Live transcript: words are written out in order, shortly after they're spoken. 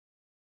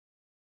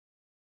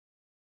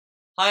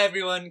Hi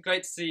everyone,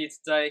 great to see you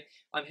today.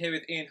 I'm here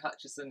with Iain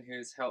Hutchison, who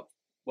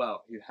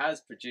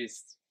has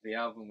produced the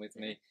album with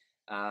me.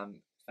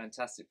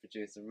 Fantastic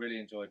producer, really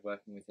enjoyed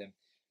working with him.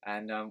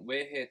 And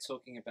we're here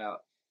talking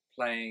about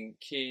playing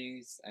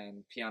keys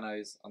and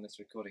pianos on this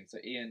recording. So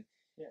Iain,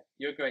 Yeah.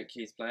 you're a great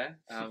keys player.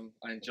 I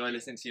enjoy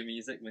listening to your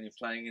music when you're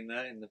playing in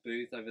there, in the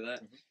booth over there.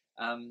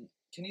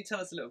 Can you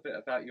tell us a little bit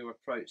about your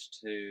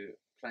approach to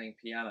playing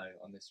piano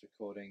on this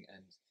recording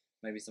and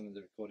maybe some of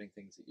the recording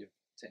things that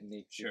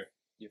techniques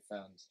you've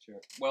found?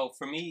 Sure. Well,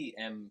 for me,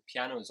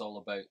 piano is all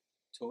about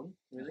tone,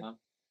 really.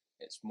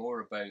 It's more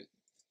about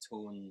the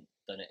tone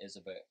than it is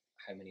about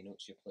how many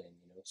notes you're playing,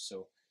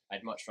 So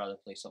I'd much rather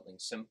play something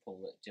simple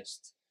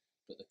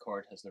but the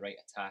chord has the right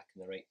attack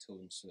and the right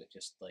tone, so it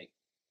just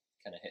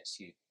kind of hits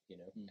you,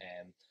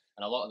 and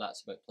a lot of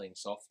that's about playing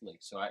softly.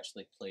 So I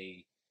actually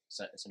play,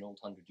 it's an old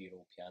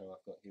 100-year-old piano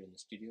I've got here in the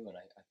studio, and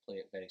I play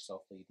it very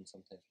softly, even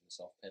sometimes with the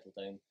soft pedal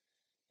down,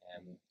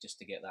 just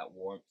to get that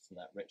warmth and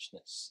that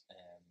richness,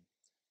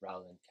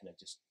 rather than kind of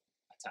just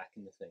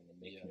attacking the thing and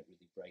making it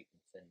really bright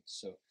and thin.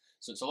 So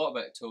it's a lot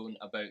about tone,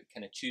 about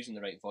kind of choosing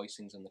the right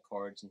voicings on the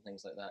chords and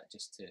things like that,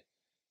 just to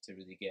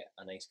really get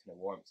a nice kind of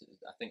warmth.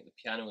 I think the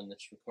piano in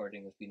this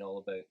recording has been all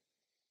about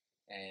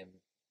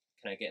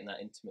kind of getting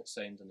that intimate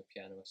sound on the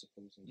piano, I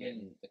suppose, and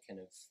getting the kind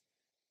of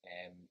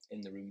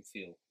in the room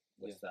feel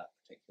with that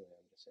particularly,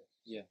 I would say.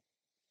 Yeah,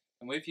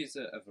 and we've used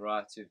a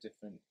variety of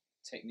different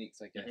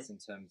techniques, I guess, in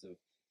terms of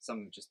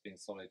some have just been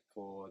solid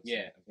chords,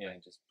 and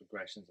playing just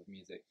progressions of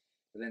music.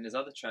 But then there's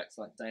other tracks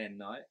like Day and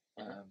Night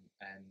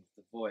and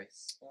The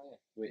Voice,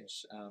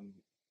 which can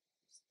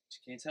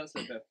you tell us a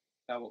little bit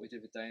about what we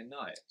did with Day and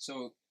Night?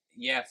 So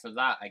yeah, for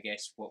that, I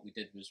guess what we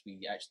did was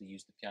we actually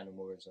used the piano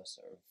more as a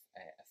sort of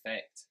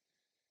effect,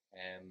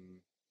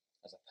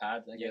 as a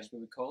pad, I guess we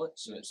would call it.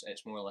 So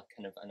it's more like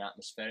kind of an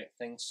atmospheric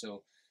thing.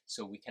 So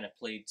we kind of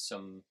played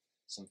some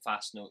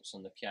fast notes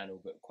on the piano,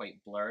 but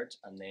quite blurred,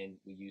 and then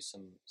we use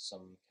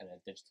some kind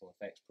of digital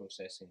effects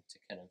processing to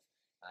kind of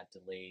add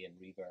delay and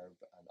reverb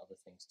and other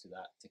things to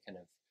that, to kind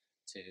of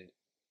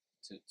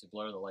to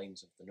blur the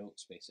lines of the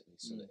notes, basically,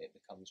 so that it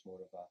becomes more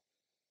of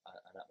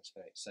an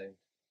atmospheric sound.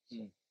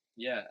 So.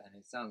 Yeah, and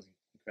it sounds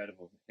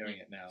incredible hearing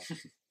it now,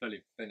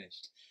 fully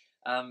finished.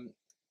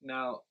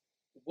 Now,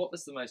 what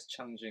was the most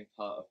challenging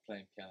part of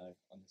playing piano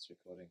on this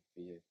recording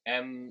for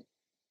you?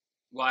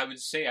 Well, I would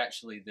say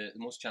actually the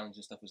most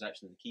challenging stuff was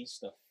actually the keys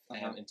stuff,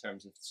 in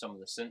terms of some of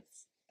the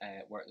synth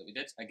work that we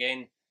did.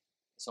 Again,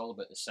 it's all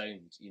about the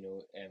sound,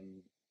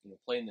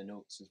 playing the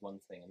notes is one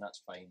thing, and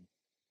that's fine.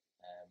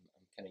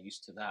 I'm kind of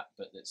used to that,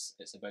 but it's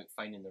about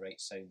finding the right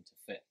sound to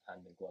fit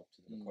hand in glove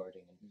to the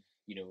recording. And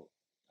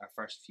our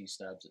first few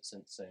stabs at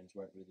synth sounds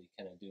weren't really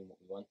kind of doing what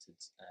we wanted,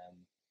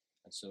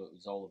 and so it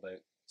was all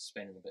about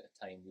spending a bit of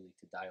time really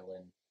to dial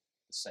in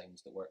the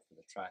sounds that work for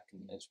the track.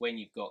 And it's when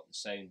you've got the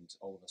sound,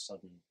 all of a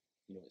sudden,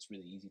 it's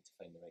really easy to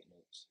find the right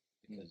notes,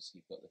 because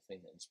you've got the thing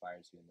that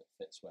inspires you and that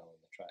fits well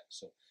in the track.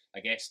 So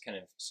I guess kind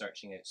of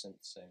searching out synth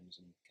sounds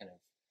and kind of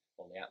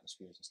all the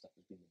atmospheres and stuff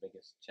has been the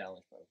biggest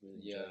challenge, but I've really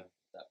enjoyed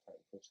that part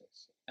of the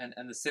process.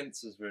 And the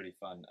synths was really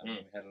fun. I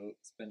mean, we had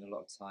spend a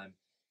lot of time.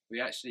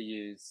 We actually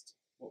used,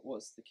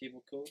 what's the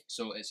keyboard called?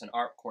 So it's an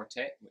ARP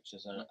Quartet, which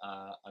is an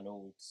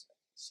old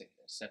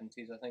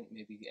 70s, I think,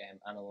 maybe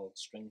analog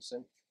string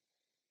synth,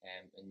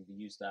 and we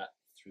use that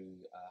through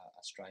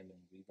a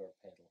Strymon reverb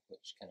pedal,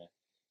 which kind of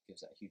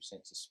gives it a huge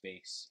sense of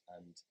space,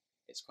 and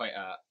it's quite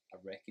a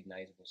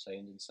recognisable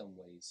sound in some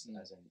ways,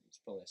 as in it's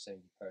probably a sound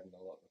you've heard in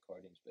a lot of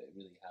recordings, but it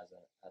really has an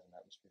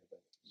atmosphere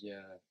about it.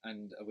 Yeah,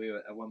 and we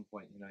were at one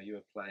point, you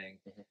were playing,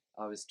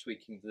 I was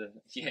tweaking the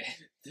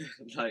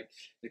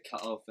the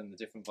cut off and the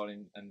different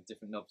volume and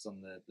different knobs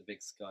on the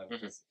big Sky,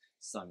 which was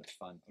so much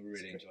fun. I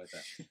really enjoyed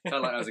that.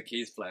 Felt like I was a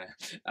keys player.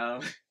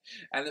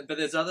 But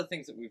there's other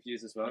things that we've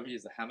used as well. We've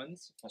used the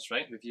Hammonds. That's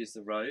right. We've used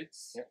the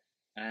Rhodes.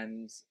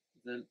 And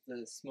the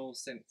small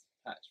synth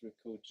patch we've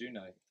called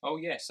Juno. Oh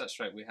yes, that's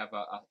right. We have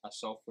a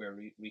software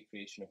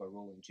recreation of a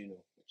Roland Juno,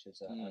 which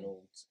is another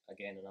old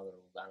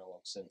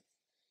analog synth,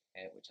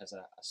 which has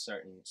a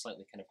certain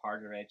slightly kind of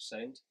harder edge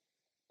sound,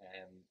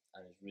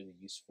 and is really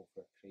useful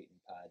for creating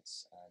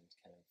pads and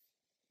kind of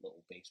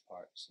little bass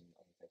parts and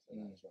other things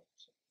like that as well.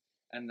 So.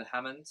 And the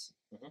Hammonds.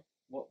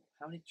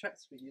 How many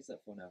tracks did we use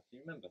that for now? Can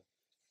you remember?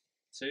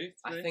 2,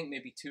 3? I think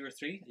maybe 2 or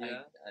 3.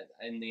 Yeah.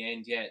 In the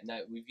end, yeah.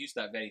 Now we've used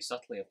that very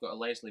subtly. I've got a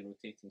Leslie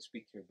rotating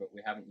speaker, but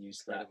we haven't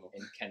used that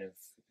in kind of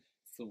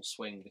full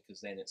swing,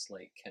 because then it's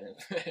like kind of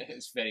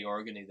it's very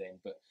organy then.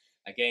 But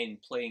again,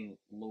 playing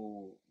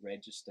low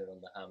register on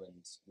the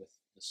Hammond with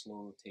the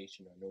slow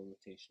rotation or no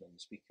rotation on the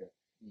speaker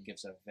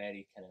gives a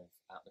very kind of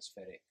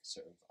atmospheric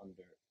sort of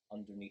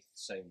underneath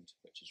sound,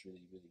 which is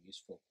really, really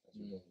useful as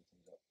we're building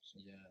things up. So.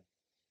 Yeah,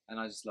 and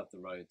I just love the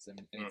Rhodes. I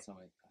mean, anytime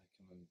I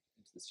come into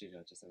the studio,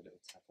 I just have a little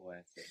tap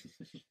away. So,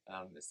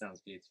 it sounds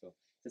beautiful.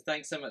 So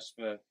thanks so much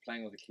for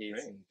playing all the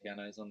keys and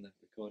pianos on the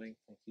recording.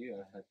 Thank you.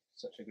 I've had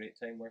such a great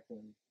time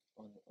working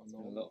on the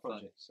lot of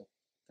project. Fun. So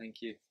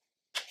thank you.